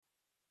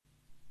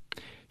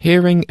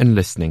Hearing and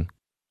listening.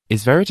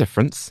 Is there a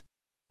difference?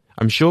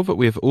 I'm sure that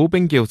we have all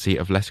been guilty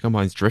of letting our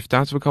minds drift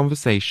out of a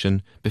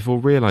conversation before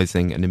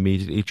realising and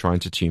immediately trying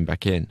to tune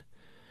back in.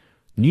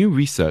 New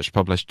research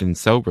published in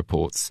Cell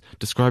Reports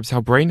describes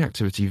how brain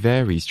activity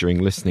varies during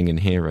listening and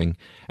hearing,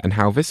 and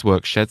how this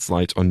work sheds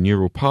light on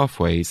neural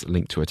pathways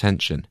linked to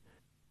attention.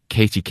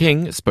 Katie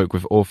King spoke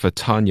with author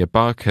Tania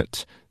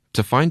Barkat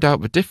to find out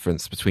the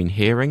difference between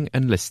hearing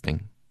and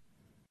listening.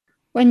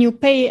 When you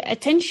pay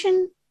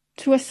attention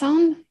to a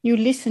sound, you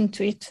listen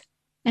to it.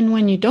 And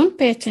when you don't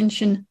pay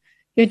attention,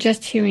 you're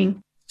just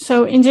hearing.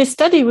 So in this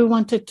study, we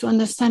wanted to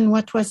understand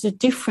what was the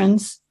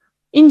difference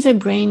in the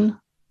brain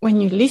when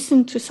you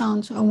listen to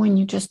sounds or when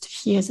you just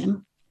hear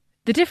them.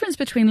 The difference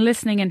between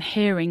listening and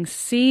hearing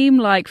seem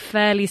like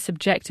fairly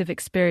subjective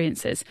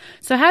experiences.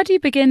 So how do you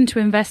begin to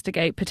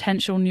investigate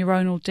potential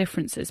neuronal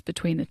differences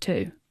between the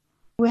two?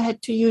 We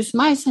had to use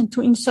mice and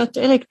to insert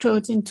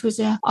electrodes into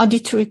the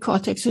auditory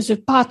cortex, which is a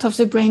part of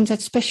the brain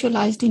that's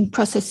specialized in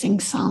processing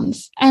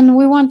sounds. And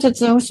we wanted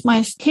those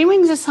mice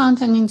hearing the sounds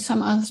and in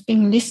some others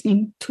being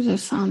listening to the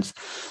sounds.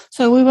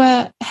 So we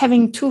were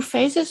having two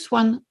phases,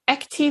 one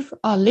active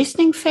or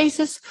listening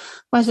phases,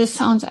 where the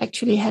sounds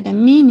actually had a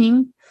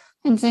meaning,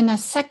 and then a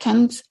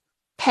second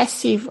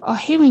passive or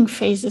hearing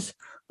phases,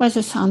 where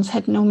the sounds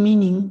had no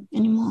meaning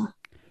anymore.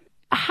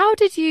 How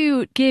did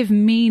you give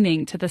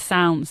meaning to the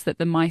sounds that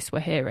the mice were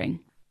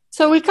hearing?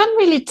 So we can't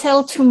really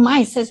tell to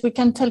mice as we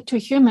can tell to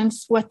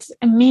humans what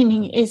a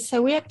meaning is.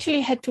 So we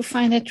actually had to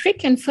find a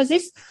trick. And for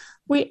this,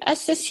 we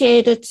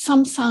associated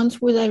some sounds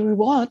with a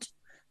reward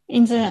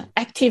in the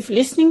active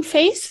listening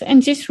phase.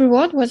 And this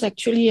reward was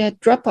actually a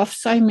drop of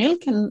soy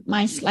milk. And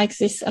mice like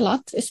this a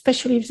lot,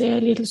 especially if they're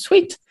a little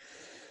sweet.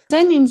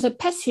 Then in the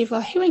passive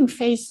or hearing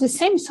phase, the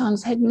same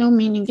sounds had no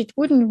meaning. It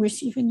wouldn't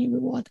receive any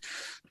reward.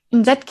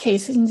 In that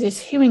case, in this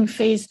hearing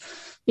phase,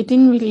 it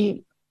didn't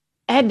really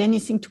add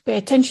anything to pay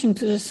attention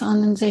to the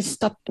sound and they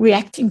stopped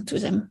reacting to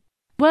them.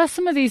 Were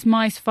some of these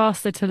mice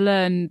faster to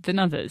learn than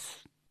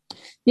others?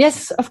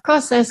 Yes, of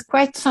course, there's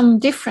quite some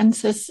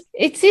differences.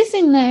 It is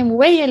in a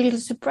way a little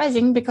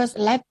surprising because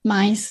lab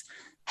mice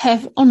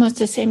have almost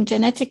the same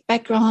genetic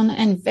background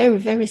and very,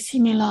 very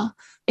similar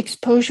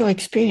exposure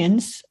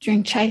experience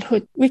during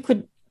childhood. We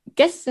could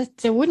guess that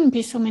there wouldn't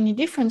be so many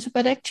differences,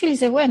 but actually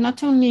there were,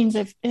 not only in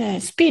the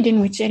speed in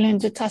which they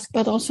learned the task,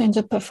 but also in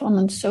the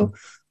performance. So,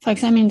 for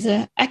example, in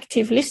the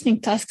active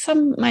listening task,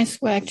 some mice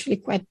were actually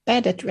quite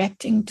bad at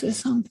reacting to the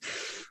sound.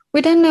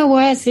 We don't know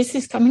where this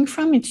is coming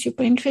from. It's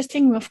super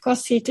interesting. We, of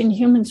course, see it in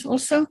humans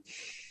also.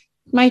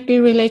 It might be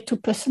related to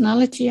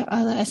personality or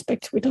other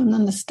aspects we don't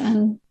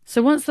understand.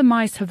 So once the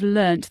mice have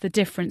learnt the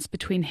difference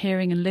between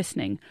hearing and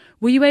listening,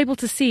 were you able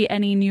to see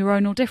any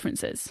neuronal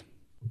differences?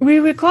 We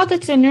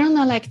recorded the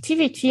neuronal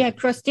activity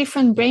across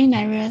different brain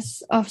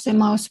areas of the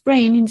mouse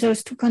brain in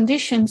those two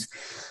conditions.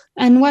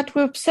 And what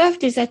we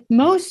observed is that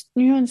most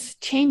neurons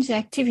changed the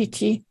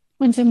activity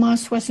when the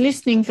mouse was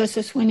listening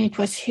versus when it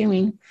was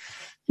hearing.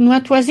 And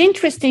what was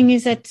interesting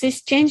is that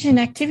this change in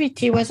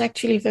activity was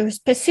actually very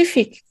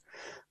specific,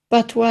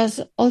 but was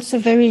also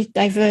very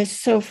diverse.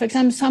 So, for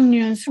example, some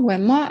neurons were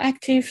more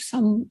active,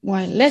 some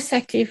were less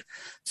active,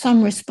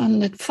 some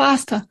responded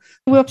faster.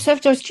 We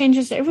observed those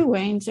changes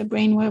everywhere in the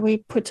brain where we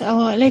put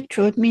our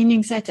electrode,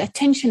 meaning that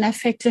attention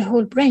affects the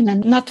whole brain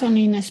and not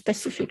only in a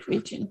specific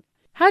region.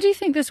 How do you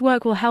think this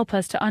work will help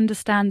us to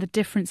understand the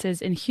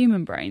differences in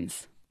human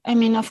brains? I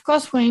mean, of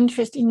course, we're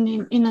interested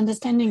in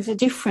understanding the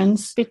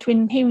difference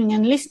between hearing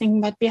and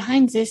listening, but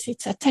behind this,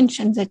 it's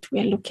attention that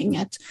we're looking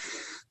at.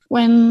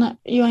 When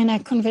you're in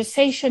a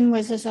conversation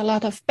where there's a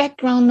lot of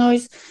background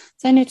noise,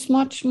 then it's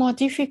much more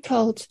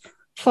difficult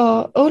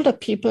for older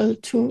people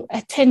to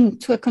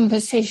attend to a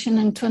conversation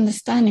and to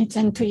understand it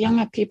than to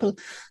younger people.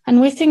 And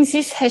we think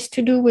this has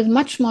to do with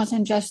much more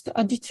than just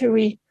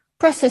auditory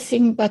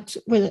processing, but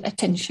with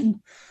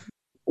attention.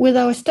 With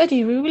our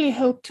study, we really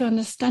hope to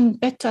understand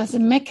better the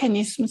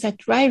mechanisms that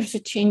drive the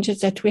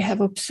changes that we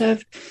have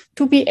observed,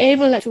 to be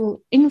able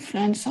to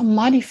influence or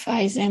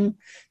modify them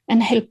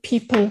and help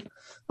people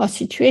or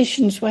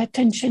situations where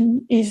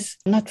attention is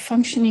not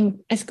functioning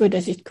as good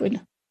as it could.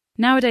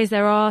 Nowadays,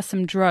 there are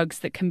some drugs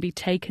that can be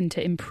taken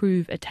to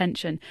improve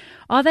attention.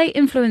 Are they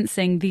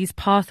influencing these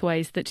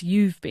pathways that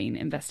you've been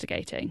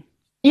investigating?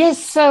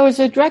 Yes, so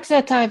the drugs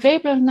that are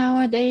available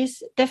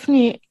nowadays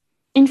definitely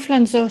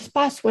influence those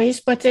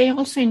pathways, but they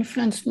also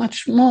influence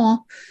much more,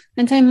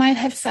 and they might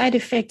have side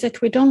effects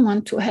that we don't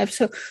want to have.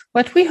 So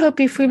what we hope,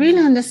 if we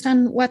really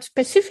understand what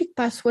specific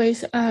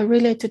pathways are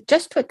related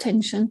just to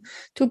attention,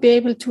 to be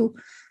able to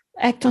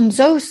act on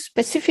those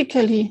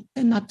specifically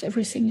and not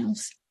everything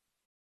else.